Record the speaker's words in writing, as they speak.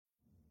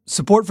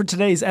Support for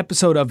today's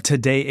episode of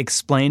Today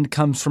Explained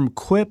comes from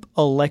Quip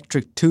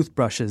electric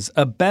toothbrushes,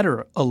 a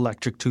better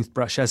electric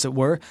toothbrush, as it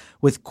were.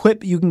 With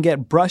Quip, you can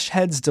get brush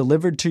heads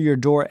delivered to your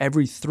door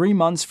every 3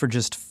 months for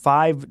just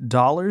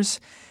 $5.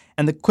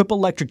 And the Quip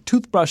electric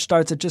toothbrush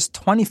starts at just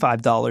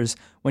 $25.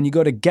 When you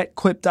go to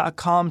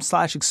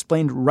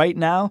getquip.com/explained right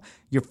now,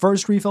 your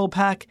first refill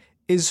pack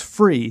is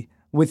free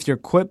with your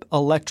Quip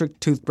electric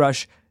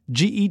toothbrush,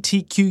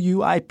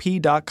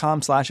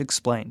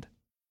 getquip.com/explained.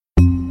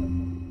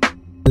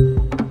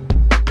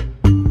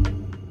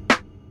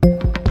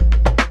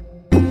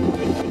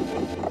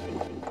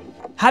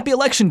 Happy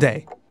Election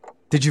Day!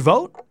 Did you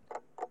vote?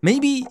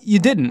 Maybe you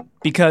didn't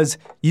because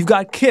you've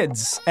got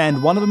kids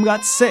and one of them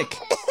got sick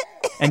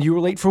and you were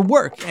late for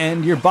work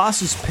and your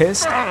boss was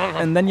pissed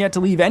and then you had to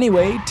leave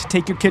anyway to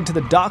take your kid to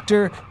the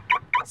doctor.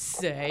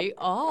 Say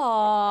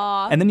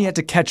aww. And then you had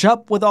to catch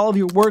up with all of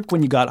your work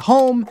when you got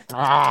home.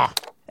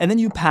 And then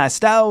you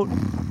passed out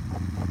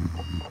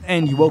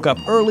and you woke up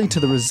early to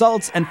the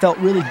results and felt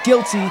really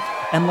guilty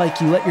and like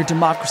you let your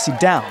democracy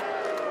down.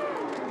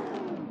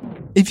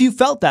 If you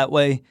felt that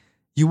way,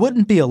 you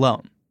wouldn't be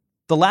alone.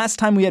 The last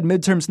time we had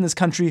midterms in this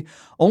country,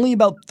 only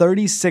about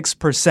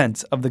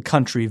 36% of the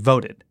country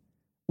voted,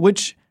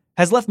 which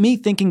has left me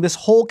thinking this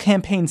whole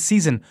campaign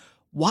season,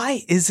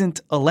 why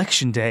isn't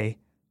Election Day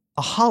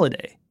a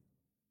holiday?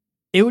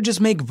 It would just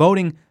make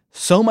voting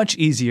so much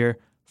easier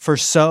for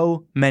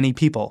so many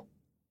people.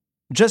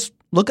 Just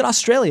look at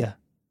Australia.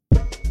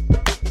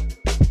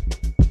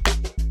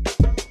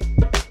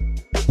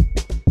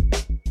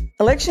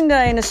 Election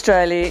Day in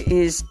Australia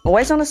is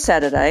always on a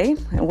Saturday,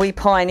 and we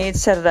pioneered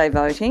Saturday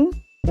voting.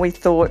 We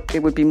thought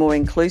it would be more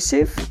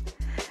inclusive.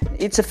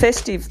 It's a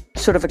festive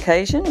sort of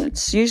occasion.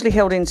 It's usually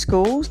held in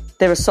schools.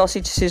 There are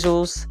sausage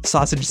sizzles.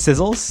 Sausage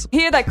sizzles?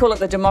 Here they call it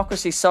the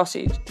democracy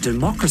sausage.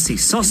 Democracy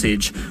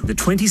sausage, the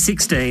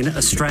 2016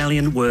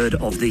 Australian Word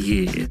of the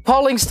Year.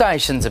 Polling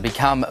stations have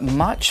become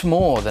much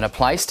more than a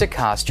place to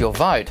cast your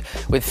vote,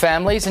 with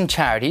families and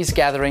charities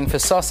gathering for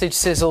sausage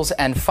sizzles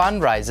and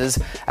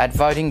fundraisers at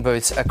voting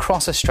booths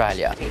across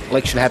Australia.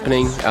 Election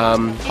happening,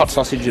 hot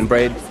sausage and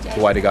bread,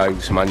 the way to go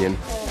with some onion.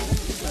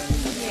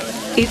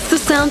 It's the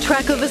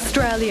soundtrack of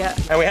Australia.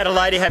 And we had a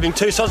lady having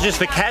 2 sausages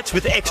for cats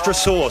with extra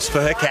sauce for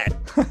her cat.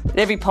 At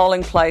every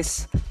polling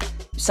place,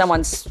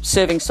 someone's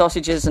serving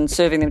sausages and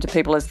serving them to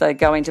people as they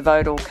go in to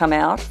vote or come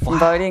out from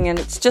voting, and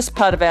it's just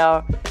part of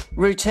our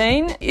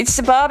routine. It's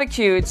a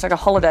barbecue. It's like a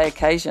holiday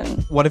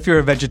occasion. What if you're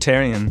a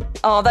vegetarian?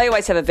 Oh, they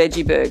always have a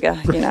veggie burger,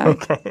 you know.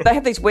 Okay. They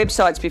have these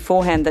websites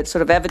beforehand that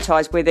sort of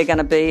advertise where they're going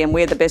to be and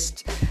where the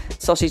best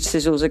sausage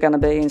sizzles are going to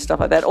be and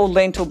stuff like that, or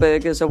lentil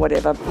burgers or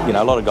whatever. You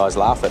know, a lot of guys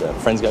laugh at it.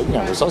 Friends go,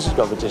 the sausage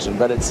competition,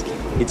 but it's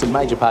a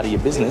major part of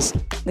your business.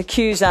 The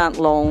queues aren't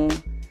long.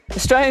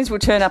 Australians will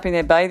turn up in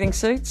their bathing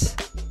suits,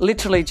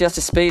 literally just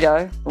a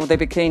Speedo or their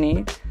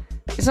bikini.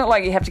 It's not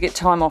like you have to get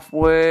time off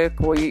work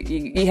or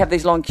you have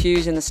these long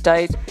queues in the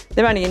States.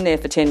 They're only in there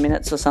for 10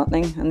 minutes or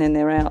something and then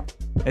they're out.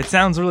 It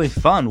sounds really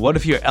fun. What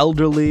if you're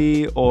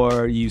elderly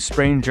or you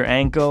sprained your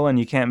ankle and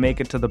you can't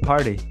make it to the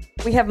party?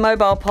 We have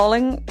mobile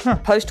polling,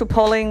 postal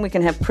polling, we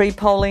can have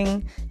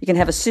pre-polling, you can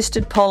have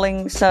assisted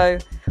polling. So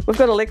we've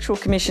got electoral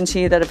commissions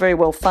here that are very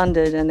well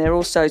funded and they're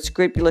also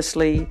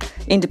scrupulously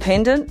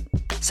independent.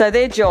 So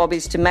their job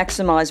is to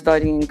maximise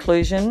voting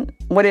inclusion.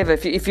 Whatever,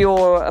 if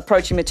you're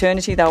approaching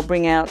maternity, they'll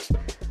bring out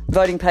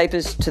voting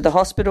papers to the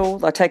hospital,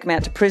 they'll take them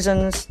out to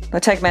prisons,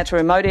 they'll take them out to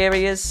remote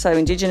areas so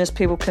Indigenous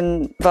people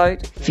can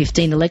vote.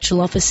 15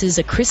 electoral officers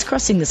are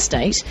crisscrossing the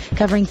state,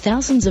 covering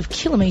thousands of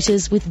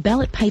kilometres with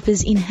ballot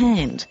papers in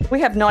hand. We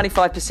have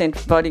 95%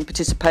 voting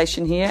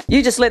participation here.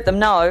 You just let them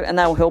know and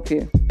they'll help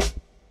you.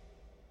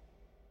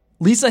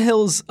 Lisa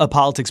Hill's a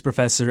politics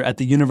professor at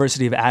the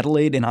University of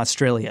Adelaide in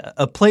Australia,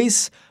 a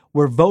place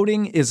where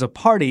voting is a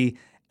party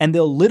and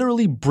they'll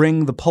literally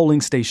bring the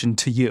polling station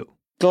to you.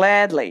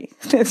 Gladly.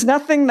 There's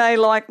nothing they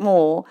like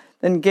more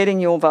than getting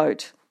your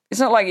vote.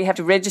 It's not like you have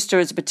to register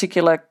as a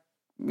particular,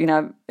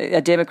 a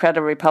Democrat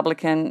or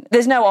Republican.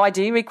 There's no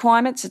ID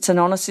requirements. It's an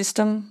honour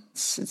system.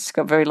 It's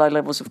got very low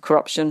levels of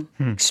corruption,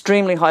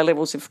 extremely high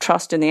levels of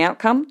trust in the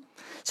outcome.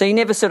 So you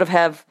never sort of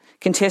have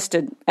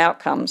contested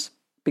outcomes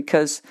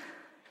because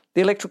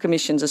the electoral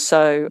commissions are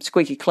so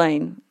squeaky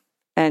clean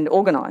and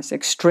organised,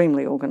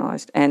 extremely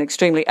organised and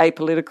extremely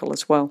apolitical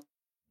as well.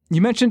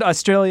 You mentioned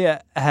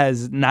Australia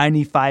has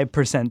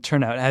 95%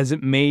 turnout. Has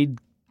it made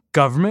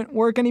government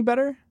work any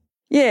better?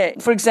 Yeah.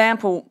 For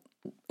example,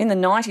 in the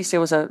 90s, there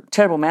was a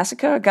terrible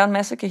massacre, a gun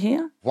massacre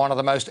here. One of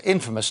the most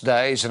infamous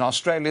days in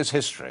Australia's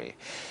history.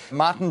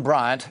 Martin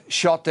Bryant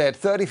shot dead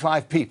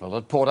 35 people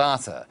at Port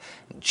Arthur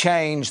and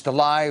changed the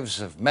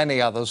lives of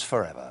many others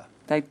forever.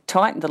 They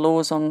tightened the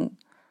laws on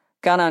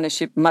gun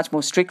ownership much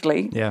more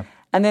strictly. Yeah.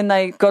 And then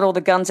they got all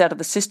the guns out of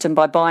the system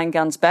by buying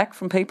guns back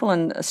from people,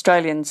 and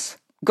Australians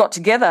got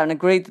together and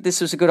agreed that this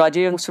was a good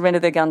idea and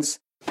surrendered their guns.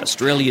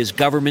 Australia's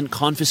government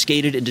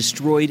confiscated and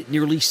destroyed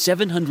nearly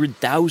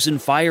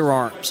 700,000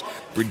 firearms,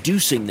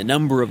 reducing the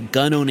number of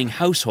gun-owning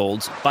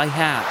households by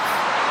half.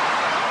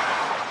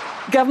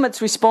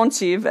 Government's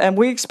responsive and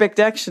we expect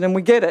action and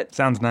we get it.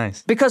 Sounds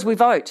nice. Because we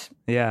vote.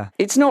 Yeah.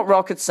 It's not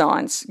rocket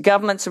science.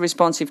 Governments are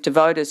responsive to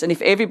voters, and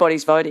if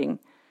everybody's voting,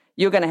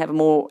 you're going to have a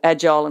more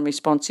agile and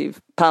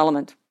responsive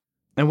parliament.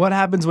 And what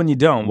happens when you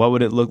don't? What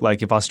would it look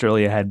like if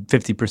Australia had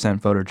 50%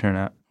 voter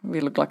turnout? We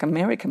look like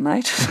America,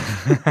 mate.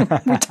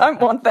 We don't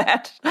want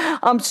that.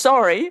 I'm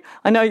sorry.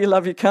 I know you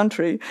love your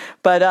country,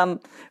 but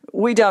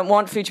we don't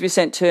want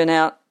 50%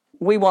 turnout.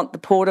 We want the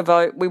poor to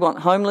vote. We want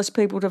homeless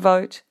people to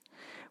vote.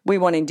 We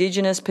want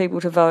Indigenous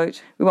people to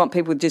vote. We want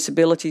people with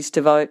disabilities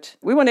to vote.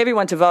 We want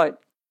everyone to vote.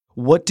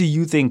 What do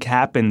you think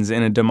happens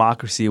in a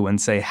democracy when,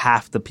 say,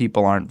 half the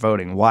people aren't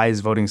voting? Why is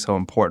voting so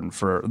important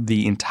for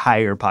the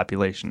entire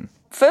population?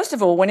 First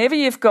of all, whenever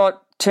you've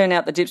got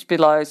turnout that dips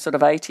below sort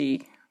of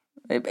 80,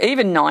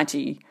 even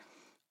 90,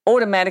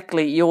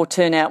 automatically your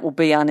turnout will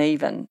be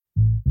uneven.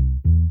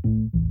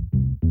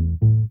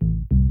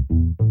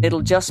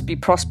 It'll just be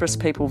prosperous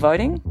people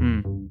voting,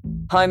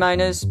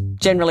 homeowners,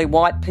 generally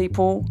white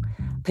people,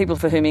 people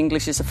for whom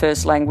English is the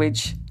first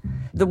language.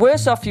 The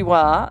worse off you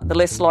are, the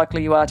less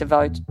likely you are to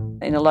vote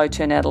in a low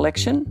turnout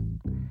election.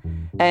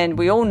 And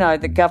we all know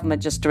that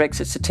government just directs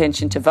its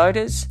attention to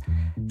voters.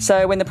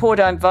 So when the poor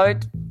don't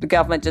vote, the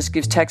government just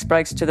gives tax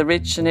breaks to the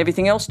rich and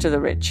everything else to the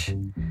rich.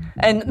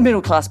 And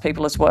middle-class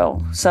people as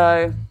well.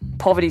 So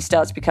poverty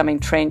starts becoming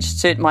entrenched.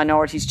 Certain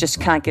minorities just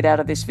can't get out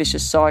of this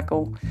vicious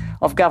cycle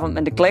of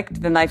government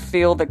neglect. Then they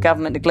feel that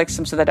government neglects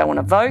them, so they don't want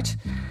to vote.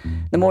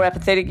 The more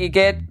apathetic you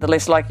get, the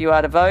less likely you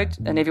are to vote,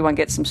 and everyone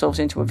gets themselves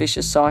into a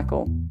vicious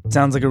cycle.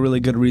 Sounds like a really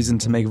good reason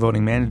to make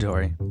voting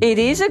mandatory. It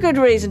is a good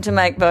reason to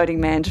make voting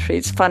mandatory.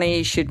 It's funny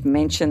you should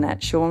mention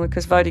that, Sean,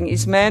 because voting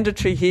is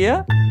mandatory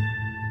here.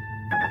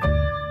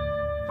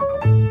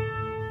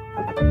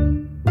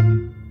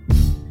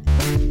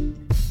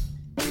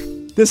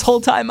 This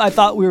whole time I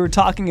thought we were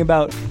talking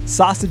about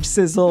sausage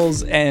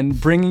sizzles and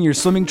bringing your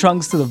swimming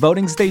trunks to the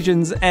voting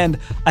stations, and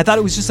I thought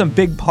it was just some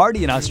big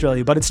party in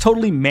Australia, but it's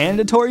totally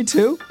mandatory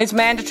too? It's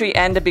mandatory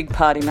and a big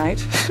party,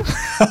 mate.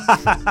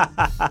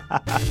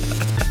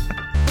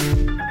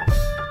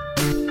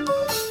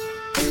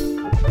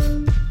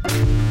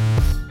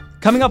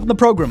 Coming up in the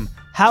program,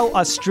 how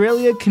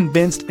Australia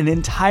convinced an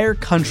entire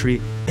country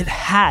it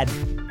had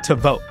to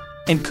vote.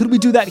 And could we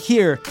do that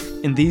here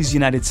in these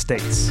United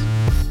States?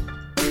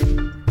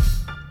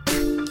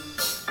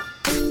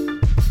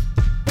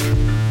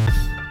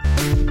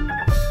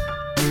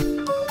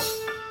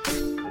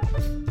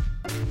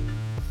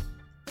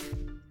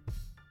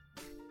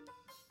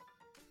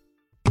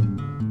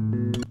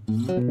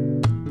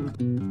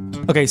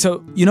 Okay,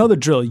 so you know the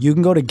drill. You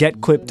can go to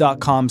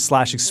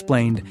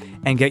getquip.com/explained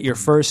and get your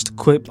first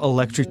Quip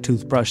electric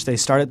toothbrush. They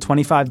start at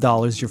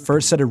 $25. Your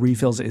first set of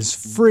refills is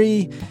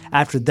free.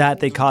 After that,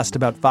 they cost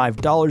about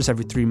 $5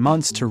 every 3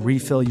 months to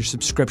refill your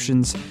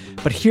subscriptions.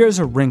 But here's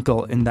a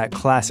wrinkle in that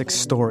classic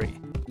story.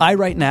 I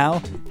right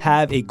now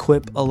have a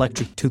Quip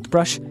electric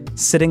toothbrush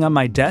sitting on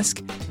my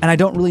desk, and I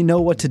don't really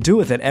know what to do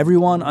with it.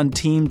 Everyone on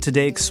Team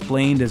Today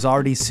Explained is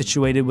already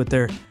situated with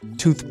their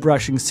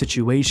toothbrushing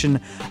situation.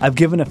 I've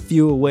given a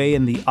few away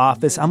in the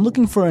office. I'm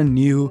looking for a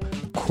new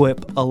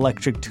Quip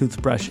electric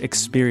toothbrush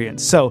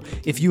experience. So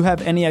if you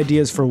have any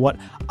ideas for what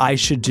I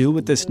should do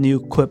with this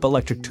new Quip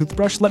electric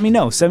toothbrush, let me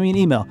know. Send me an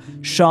email,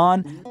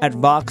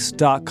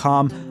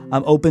 sean@vox.com.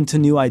 I'm open to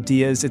new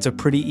ideas. It's a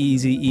pretty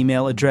easy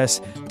email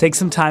address. Take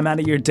some time out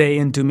of your day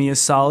and do me a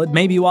solid.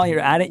 Maybe while you're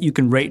at it, you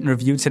can rate and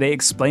review Today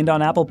Explained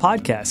on Apple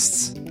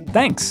Podcasts.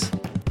 Thanks.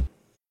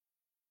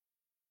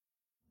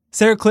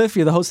 Sarah Cliff,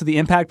 you're the host of the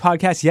Impact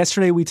Podcast.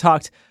 Yesterday, we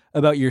talked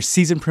about your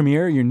season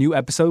premiere, your new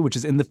episode, which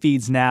is in the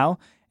feeds now,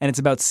 and it's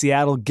about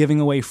Seattle giving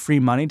away free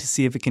money to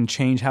see if it can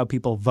change how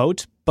people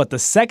vote. But the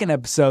second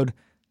episode,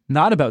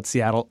 not about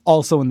Seattle,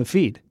 also in the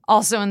feed.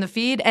 Also in the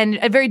feed, and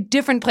a very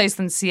different place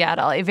than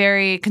Seattle, a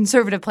very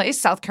conservative place.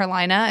 South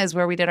Carolina is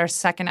where we did our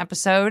second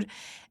episode.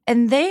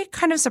 And they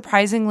kind of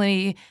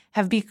surprisingly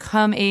have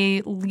become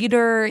a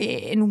leader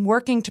in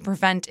working to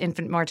prevent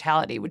infant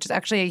mortality, which is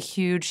actually a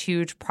huge,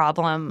 huge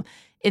problem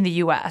in the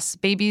U.S.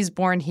 Babies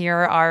born here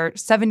are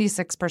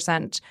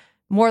 76%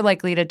 more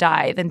likely to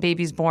die than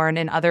babies born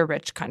in other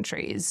rich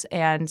countries.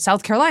 And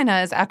South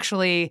Carolina is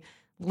actually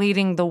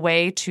leading the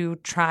way to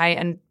try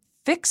and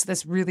fix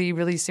this really,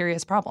 really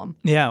serious problem.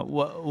 Yeah,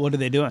 what are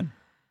they doing?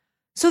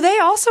 So they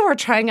also are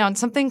trying out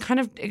something kind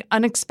of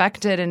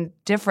unexpected and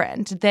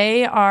different.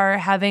 They are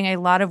having a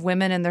lot of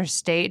women in their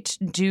state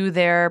do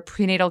their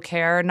prenatal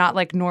care, not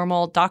like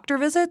normal doctor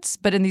visits,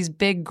 but in these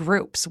big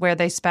groups where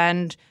they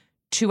spend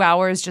 2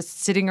 hours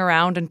just sitting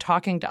around and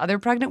talking to other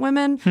pregnant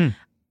women.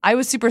 I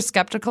was super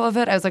skeptical of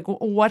it. I was like,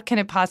 what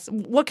can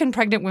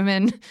pregnant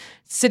women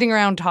sitting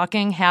around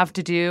talking have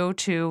to do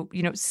to,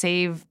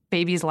 save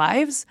babies'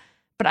 lives?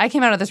 But I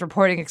came out of this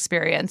reporting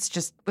experience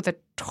just with a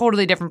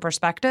totally different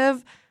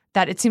perspective,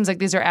 that it seems like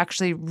these are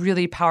actually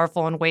really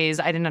powerful in ways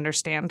I didn't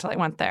understand until I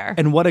went there.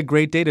 And what a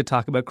great day to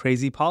talk about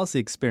crazy policy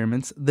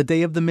experiments, the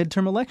day of the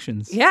midterm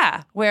elections.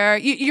 Yeah, where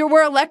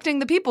we're electing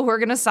the people who are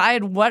going to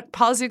decide what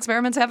policy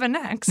experiments happen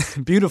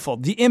next. Beautiful.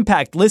 The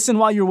Impact. Listen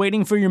while you're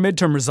waiting for your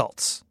midterm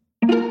results.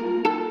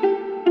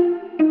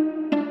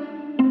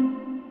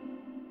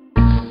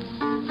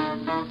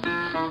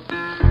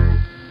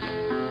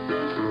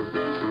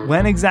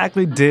 When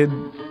exactly did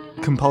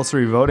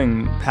compulsory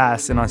voting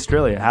pass in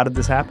Australia? How did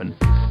this happen?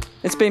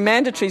 It's been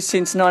mandatory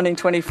since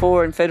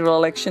 1924 in federal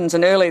elections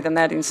and earlier than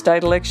that in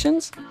state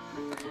elections.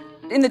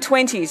 In the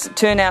 20s,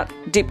 turnout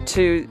dipped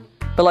to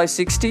below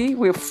 60.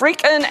 We were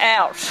freaking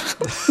out.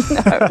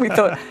 We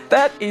thought,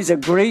 that is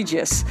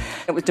egregious.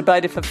 It was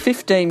debated for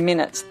 15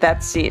 minutes.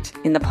 That's it,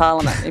 in the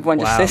parliament. Everyone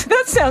just says,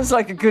 that sounds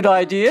like a good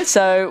idea.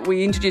 So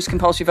we introduced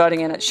compulsory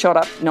voting and it shot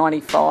up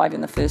 95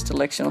 in the first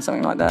election or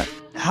something like that.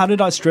 How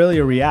did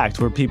Australia react?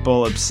 Were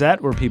people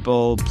upset? Were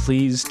people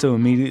pleased to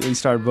immediately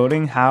start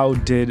voting? How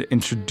did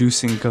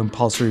introducing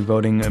compulsory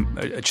voting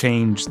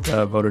change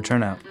the voter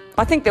turnout?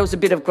 I think there was a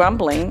bit of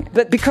grumbling,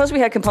 but because we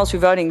had compulsory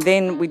voting,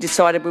 then we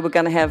decided we were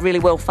going to have really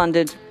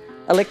well-funded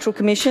electoral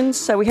commissions.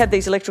 So we had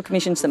these electoral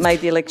commissions that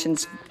made the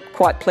elections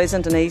quite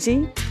pleasant and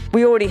easy.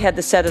 We already had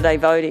the Saturday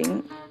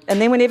voting,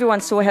 and then when everyone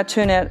saw how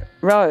turnout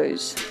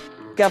rose,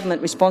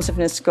 government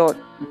responsiveness got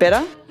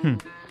better,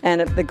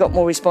 and it got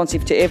more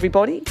responsive to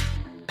everybody.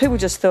 People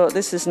just thought,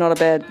 this is not a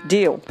bad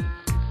deal.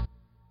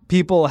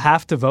 People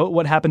have to vote?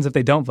 What happens if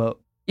they don't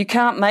vote? You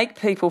can't make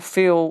people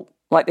feel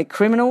like they're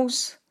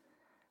criminals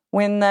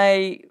when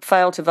they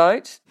fail to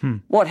vote.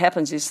 What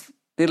happens is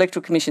the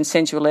Electoral Commission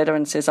sends you a letter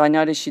and says, I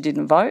noticed you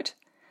didn't vote.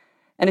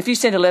 And if you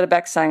send a letter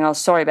back saying, oh,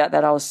 sorry about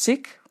that, I was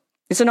sick,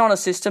 it's an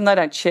honest system. They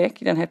don't check.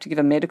 You don't have to give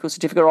a medical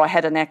certificate, or I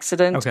had an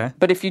accident. Okay.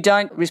 But if you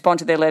don't respond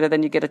to their letter,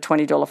 then you get a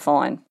 $20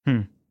 fine.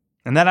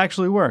 And that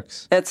actually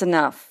works. That's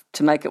enough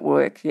to make it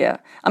work, yeah.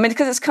 I mean,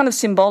 because it's kind of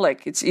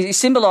symbolic. It's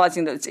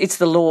symbolising that it's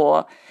the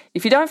law.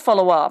 If you don't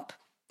follow up,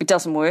 it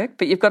doesn't work,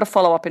 but you've got to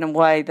follow up in a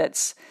way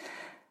that's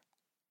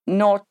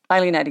not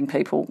alienating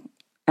people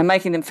and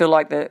making them feel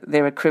like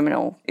they're a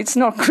criminal. It's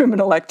not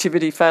criminal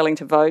activity failing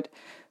to vote,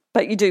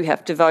 but you do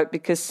have to vote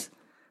because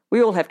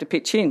we all have to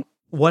pitch in.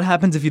 What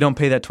happens if you don't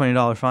pay that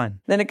 $20 fine?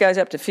 Then it goes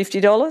up to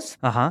 $50.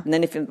 And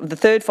then if the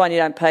third fine you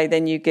don't pay,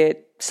 then you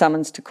get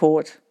summons to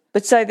court.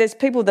 But say there's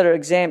people that are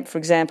exempt. For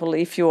example,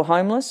 if you're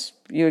homeless,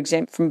 you're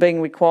exempt from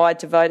being required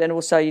to vote, and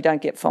also you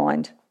don't get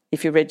fined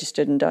if you're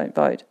registered and don't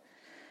vote.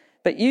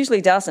 But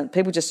usually doesn't.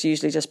 People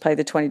usually just pay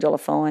the $20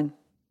 fine.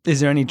 Is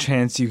there any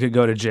chance you could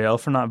go to jail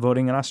for not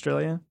voting in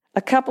Australia?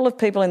 A couple of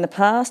people in the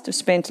past have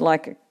spent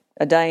like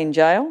a day in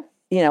jail.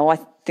 You know, I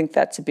think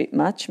that's a bit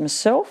much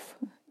myself.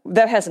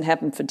 That hasn't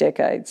happened for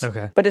decades.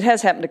 Okay. But it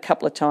has happened a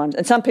couple of times.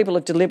 And some people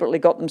have deliberately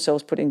got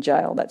themselves put in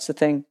jail. That's the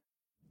thing.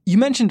 You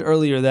mentioned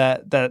earlier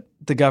that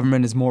the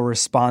government is more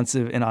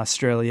responsive in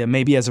Australia,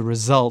 maybe as a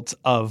result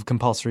of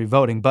compulsory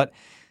voting, but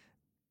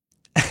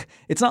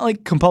it's not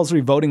like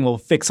compulsory voting will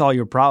fix all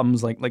your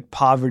problems like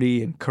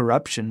poverty and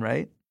corruption,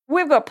 right?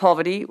 We've got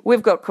poverty,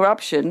 we've got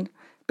corruption,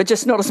 but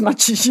just not as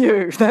much as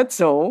you,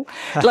 that's all.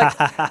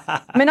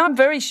 I mean, I'm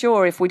very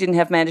sure if we didn't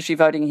have mandatory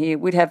voting here,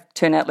 we'd have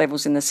turnout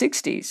levels in the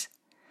 60s.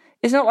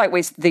 It's not like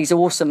we're these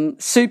awesome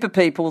super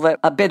people that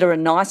are better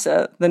and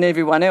nicer than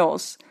everyone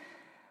else.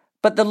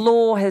 But the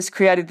law has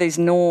created these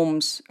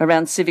norms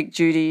around civic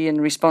duty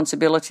and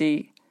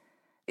responsibility.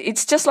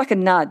 It's just like a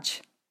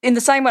nudge. In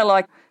the same way,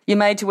 like you're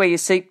made to wear your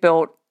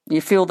seatbelt,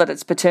 you feel that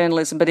it's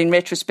paternalism, but in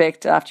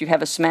retrospect, after you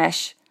have a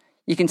smash,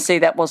 you can see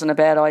that wasn't a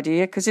bad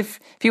idea. Because if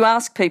you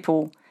ask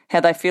people how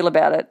they feel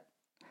about it,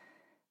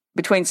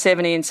 between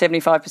 70 and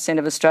 75%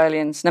 of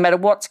Australians, no matter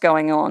what's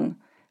going on,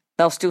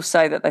 they'll still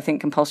say that they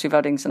think compulsory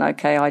voting is an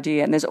okay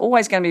idea. And there's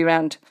always going to be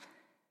around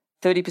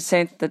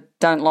 30% that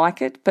don't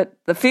like it, but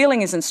the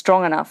feeling isn't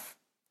strong enough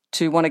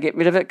to want to get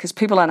rid of it because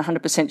people aren't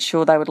 100%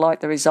 sure they would like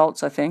the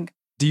results, I think.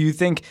 Do you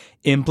think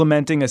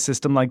implementing a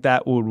system like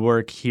that would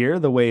work here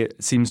the way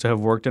it seems to have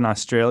worked in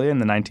Australia in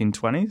the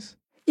 1920s?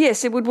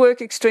 Yes, it would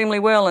work extremely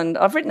well, and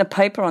I've written a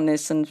paper on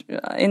this, and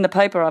in the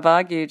paper I've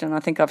argued, and I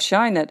think I've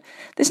shown that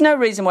there's no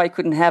reason why you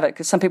couldn't have it,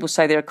 because some people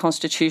say there are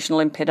constitutional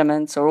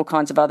impediments or all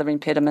kinds of other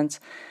impediments.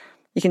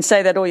 You can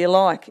say that all you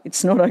like.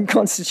 It's not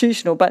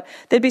unconstitutional, but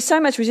there'd be so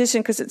much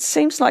resistance because it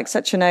seems like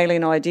such an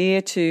alien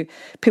idea to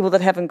people that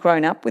haven't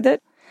grown up with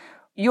it.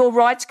 Your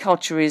rights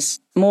culture is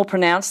more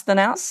pronounced than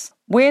us.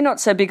 We're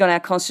not so big on our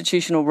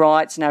constitutional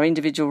rights and our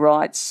individual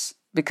rights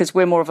because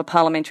we're more of a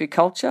parliamentary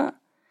culture.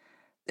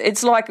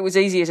 It's like it was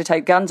easier to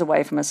take guns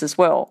away from us as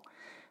well.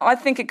 I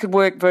think it could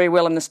work very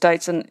well in the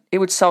States and it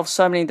would solve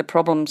so many of the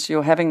problems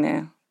you're having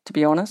there, to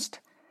be honest.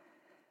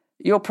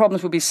 Your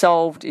problems would be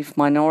solved if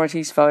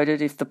minorities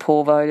voted, if the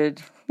poor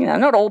voted. You know,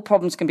 not all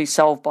problems can be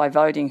solved by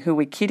voting, who are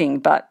we kidding,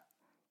 but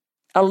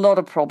a lot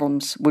of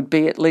problems would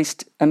be at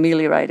least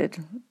ameliorated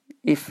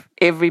if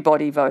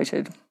everybody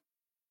voted.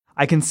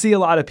 I can see a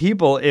lot of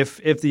people, if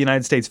the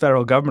United States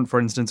federal government, for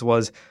instance,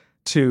 was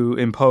to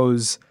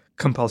impose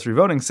compulsory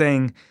voting,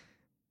 saying,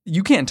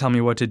 you can't tell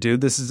me what to do.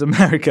 This is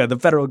America. The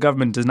federal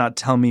government does not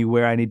tell me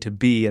where I need to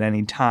be at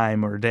any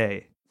time or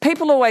day.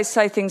 People always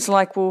say things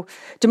like, well,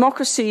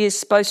 democracy is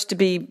supposed to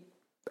be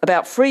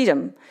about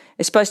freedom.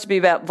 It's supposed to be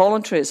about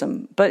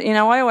voluntarism. But, you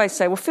know, I always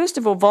say, well, first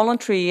of all,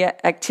 voluntary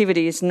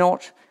activity is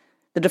not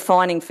the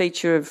defining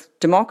feature of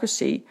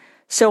democracy.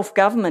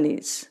 Self-government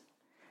is.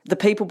 The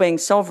people being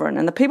sovereign.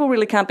 And the people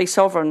really can't be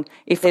sovereign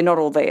if they're not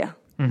all there.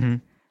 Mm-hmm.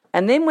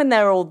 And then when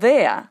they're all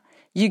there,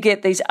 you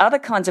get these other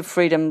kinds of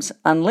freedoms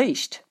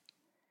unleashed.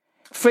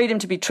 Freedom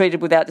to be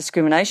treated without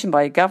discrimination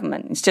by your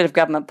government, instead of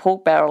government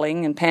pork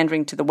barrelling and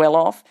pandering to the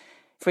well-off.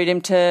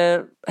 Freedom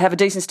to have a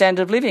decent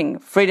standard of living.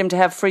 Freedom to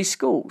have free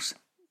schools.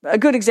 A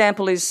good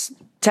example is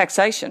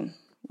taxation,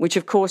 which,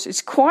 of course,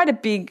 is quite a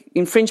big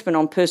infringement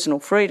on personal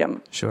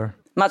freedom. Sure.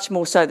 Much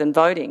more so than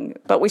voting.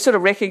 But we sort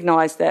of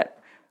recognise that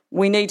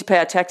we need to pay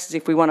our taxes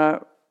if we want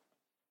to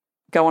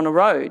go on a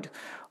road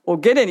or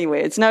get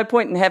anywhere. It's no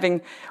point in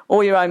having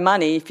all your own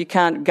money if you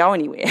can't go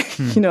anywhere,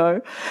 you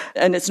know,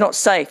 and it's not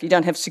safe. You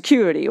don't have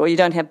security, or you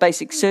don't have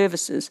basic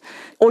services,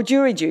 or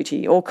jury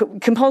duty, or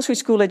compulsory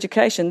school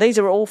education. These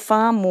are all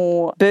far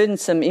more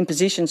burdensome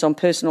impositions on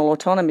personal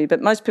autonomy,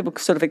 but most people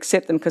sort of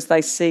accept them because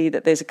they see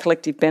that there's a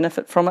collective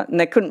benefit from it,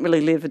 and they couldn't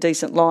really live a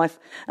decent life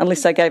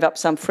unless they gave up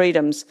some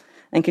freedoms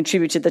and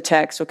contributed the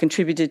tax or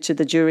contributed to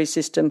the jury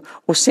system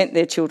or sent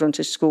their children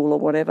to school or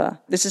whatever.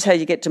 This is how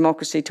you get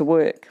democracy to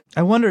work.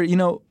 I wonder, you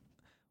know,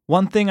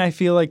 one thing I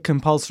feel like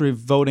compulsory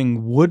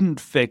voting wouldn't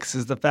fix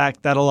is the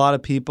fact that a lot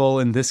of people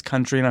in this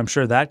country, and I'm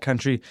sure that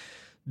country,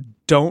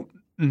 don't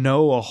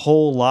know a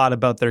whole lot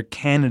about their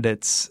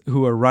candidates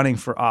who are running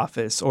for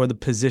office or the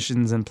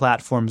positions and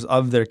platforms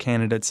of their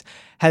candidates.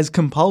 Has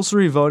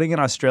compulsory voting in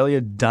Australia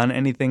done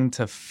anything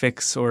to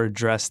fix or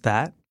address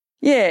that?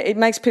 Yeah, it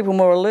makes people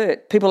more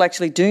alert. People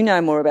actually do know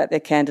more about their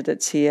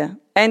candidates here.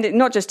 And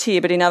not just here,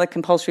 but in other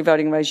compulsory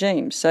voting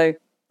regimes. So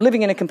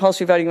living in a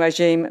compulsory voting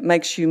regime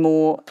makes you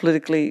more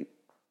politically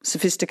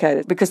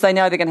sophisticated because they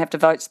know they're going to have to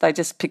vote, so they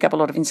just pick up a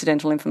lot of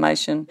incidental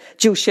information.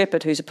 Jill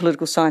Shepherd, who's a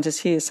political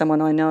scientist here, someone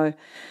I know,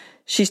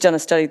 she's done a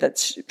study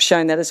that's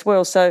shown that as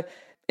well. So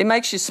it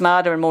makes you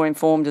smarter and more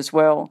informed as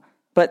well.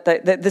 But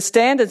the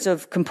standards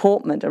of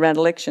comportment around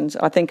elections,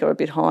 I think, are a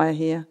bit higher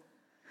here.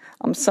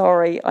 I'm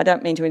sorry, I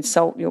don't mean to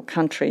insult your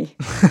country.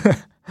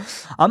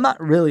 I'm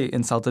not really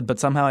insulted, but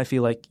somehow I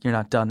feel like you're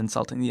not done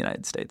insulting the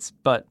United States.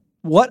 But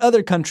what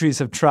other countries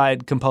have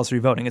tried compulsory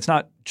voting? It's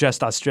not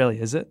just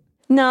Australia, is it?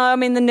 No, I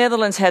mean, the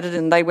Netherlands had it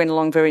and they went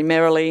along very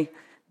merrily.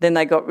 Then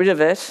they got rid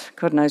of it,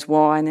 God knows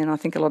why, and then I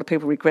think a lot of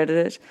people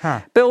regretted it.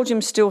 Huh.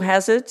 Belgium still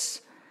has it.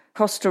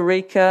 Costa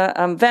Rica,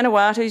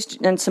 Vanuatu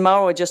and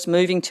Samoa are just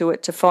moving to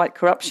it to fight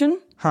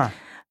corruption. Huh.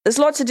 There's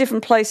lots of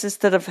different places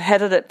that have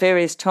had it at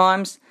various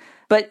times.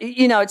 But,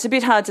 you know, it's a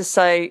bit hard to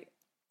say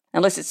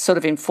unless it's sort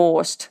of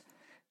enforced.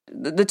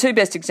 The two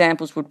best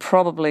examples would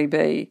probably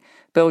be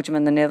Belgium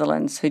and the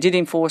Netherlands, who did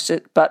enforce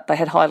it, but they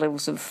had high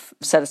levels of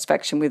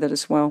satisfaction with it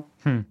as well.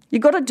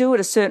 You've got to do it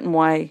a certain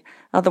way,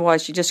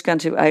 otherwise you're just going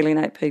to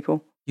alienate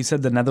people. You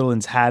said the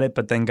Netherlands had it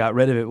but then got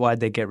rid of it. Why'd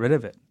they get rid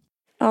of it?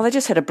 Oh, they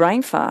just had a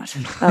brain fart.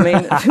 I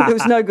mean, there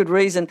was no good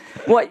reason.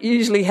 What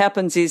usually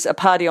happens is a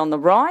party on the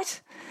right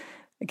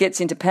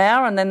gets into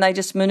power and then they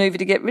just manoeuvre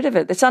to get rid of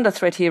it. It's under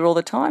threat here all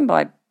the time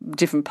by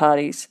different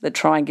parties that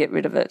try and get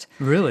rid of it.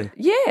 Really?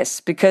 Yes,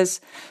 because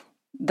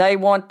they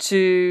want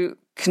to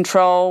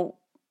control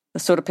the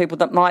sort of people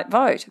that might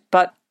vote.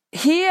 But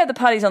here the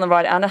parties on the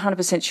right aren't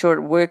 100% sure it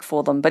would work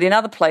for them, but in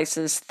other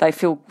places they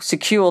feel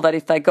secure that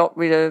if they got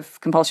rid of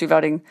compulsory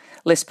voting,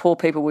 less poor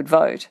people would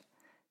vote,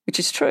 which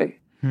is true.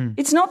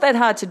 It's not that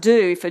hard to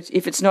do if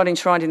it's not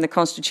enshrined in the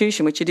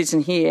Constitution, which it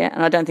isn't here,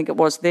 and I don't think it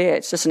was there.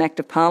 It's just an act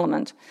of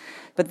Parliament.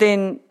 But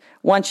then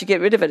once you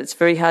get rid of it, it's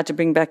very hard to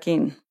bring back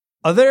in.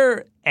 Are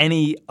there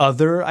any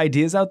other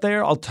ideas out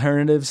there,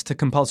 alternatives to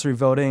compulsory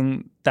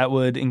voting that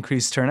would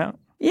increase turnout?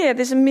 Yeah,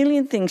 there's a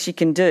million things you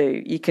can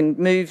do. You can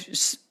move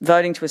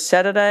voting to a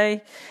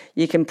Saturday.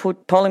 You can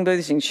put polling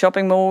booths in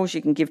shopping malls.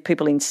 You can give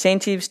people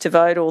incentives to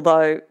vote,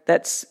 although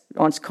that's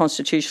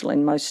unconstitutional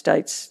in most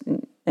states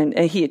and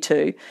here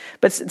too.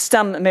 But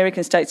some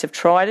American states have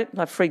tried it,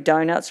 like free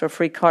donuts or a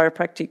free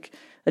chiropractic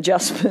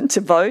adjustment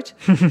to vote.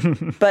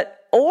 But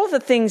all of the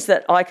things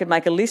that I could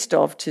make a list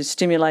of to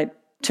stimulate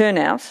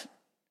turnout,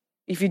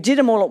 if you did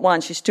them all at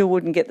once, you still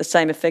wouldn't get the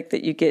same effect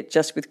that you get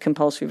just with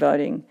compulsory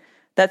voting.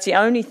 That's the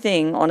only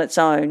thing on its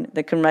own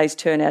that can raise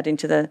turnout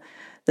into the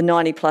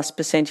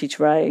 90+%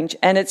 range,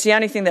 and it's the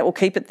only thing that will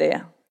keep it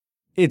there.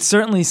 It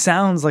certainly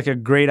sounds like a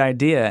great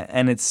idea,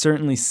 and it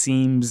certainly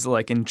seems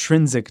like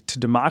intrinsic to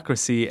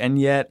democracy, and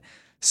yet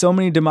so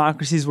many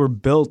democracies were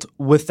built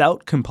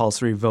without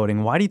compulsory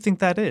voting. Why do you think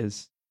that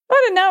is?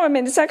 I don't know. I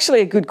mean, it's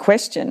actually a good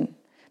question.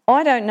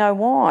 I don't know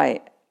why,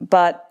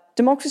 but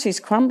democracy is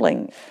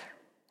crumbling.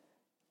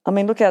 I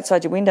mean, look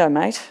outside your window,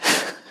 mate.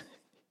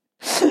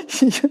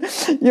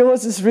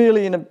 Yours is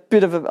really in a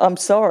bit of I'm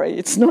sorry,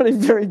 it's not in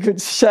very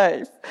good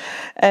shape.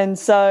 And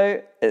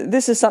so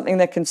this is something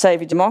that can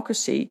save your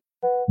democracy.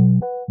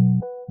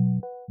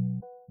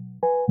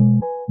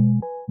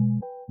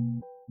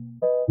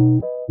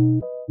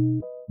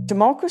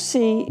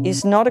 Democracy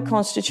is not a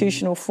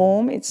constitutional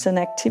form, it's an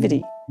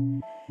activity.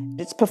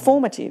 It's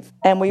performative,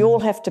 and we all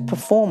have to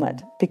perform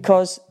it,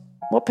 because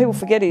what people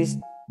forget is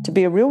to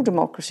be a real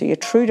democracy, a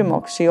true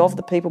democracy of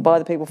the people, by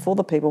the people, for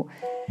the people,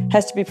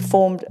 has to be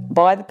performed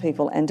by the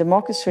people, and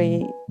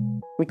democracy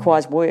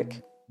requires work.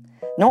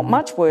 Not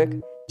much work,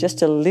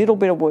 just a little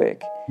bit of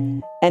work.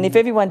 And if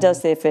everyone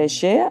does their fair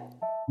share,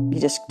 You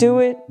just do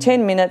it,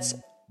 10 minutes,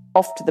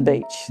 off to the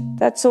beach.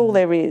 That's all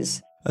there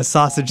is. A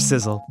sausage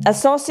sizzle. A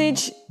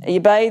sausage,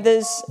 your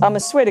bathers. I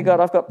swear to God,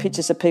 I've got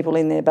pictures of people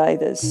in their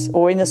bathers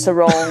or in a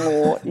sarong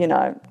or,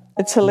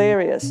 it's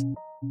hilarious.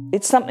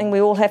 It's something we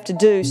all have to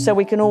do so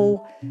we can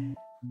all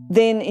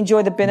then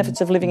enjoy the benefits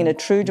of living in a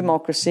true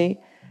democracy.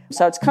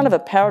 So it's kind of a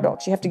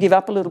paradox. You have to give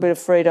up a little bit of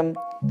freedom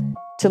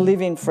to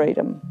live in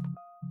freedom.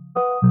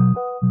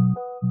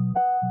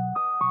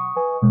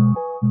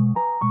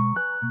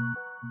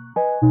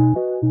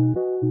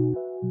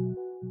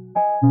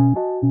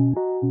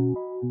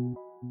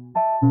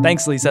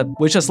 Thanks, Lisa.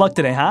 Wish us luck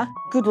today, huh?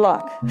 Good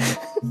luck.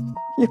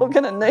 You're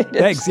going to need it.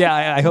 Thanks.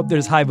 Yeah, I hope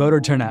there's high voter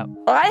turnout.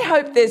 I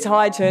hope there's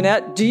high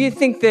turnout. Do you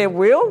think there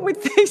will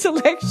with these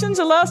elections?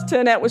 The last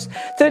turnout was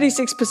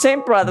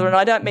 36%, brother, and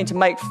I don't mean to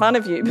make fun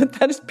of you, but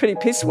that is pretty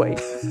piss weak.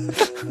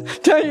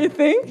 Don't you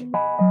think?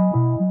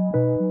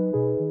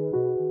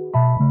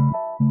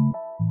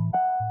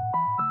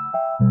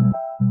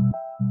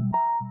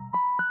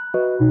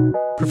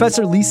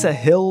 Professor Lisa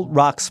Hill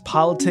rocks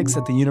politics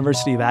at the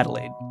University of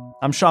Adelaide.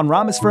 I'm Sean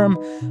Rameswaram.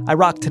 I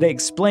rock Today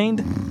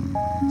Explained.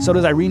 So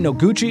does Irene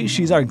Noguchi.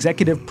 She's our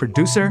executive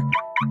producer.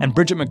 And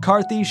Bridget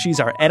McCarthy.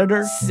 She's our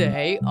editor.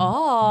 Say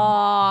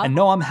aw. And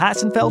Noam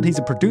Hassenfeld. He's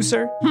a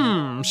producer.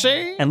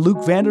 See? And Luke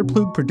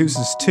Vanderplug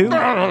produces too.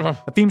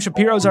 Afim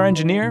Shapiro's our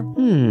engineer.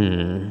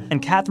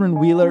 And Catherine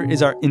Wheeler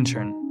is our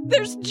intern.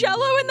 There's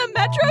Jell-O in the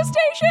metro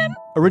station?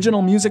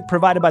 Original music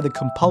provided by the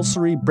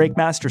compulsory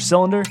Breakmaster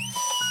Cylinder.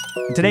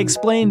 Today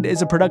Explained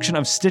is a production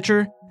of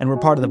Stitcher, and we're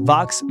part of the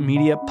Vox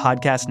Media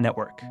Podcast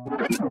Network.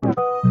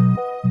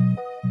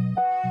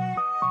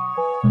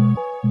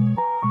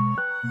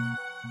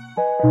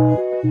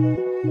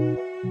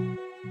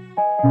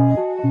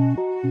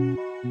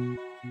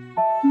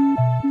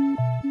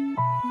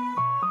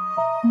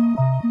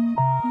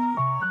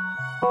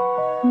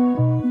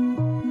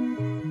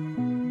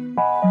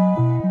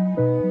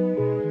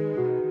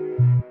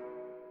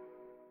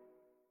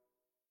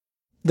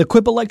 The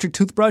Quip electric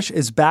toothbrush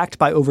is backed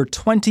by over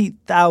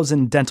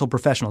 20,000 dental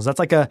professionals. That's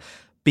like a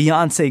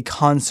Beyonce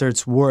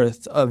concert's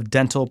worth of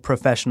dental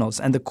professionals.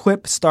 And the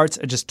Quip starts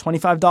at just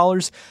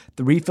 $25.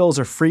 The refills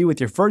are free with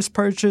your first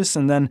purchase,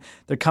 and then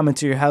they're coming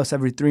to your house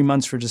every 3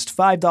 months for just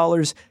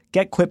 $5.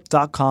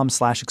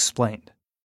 GetQuip.com/explained.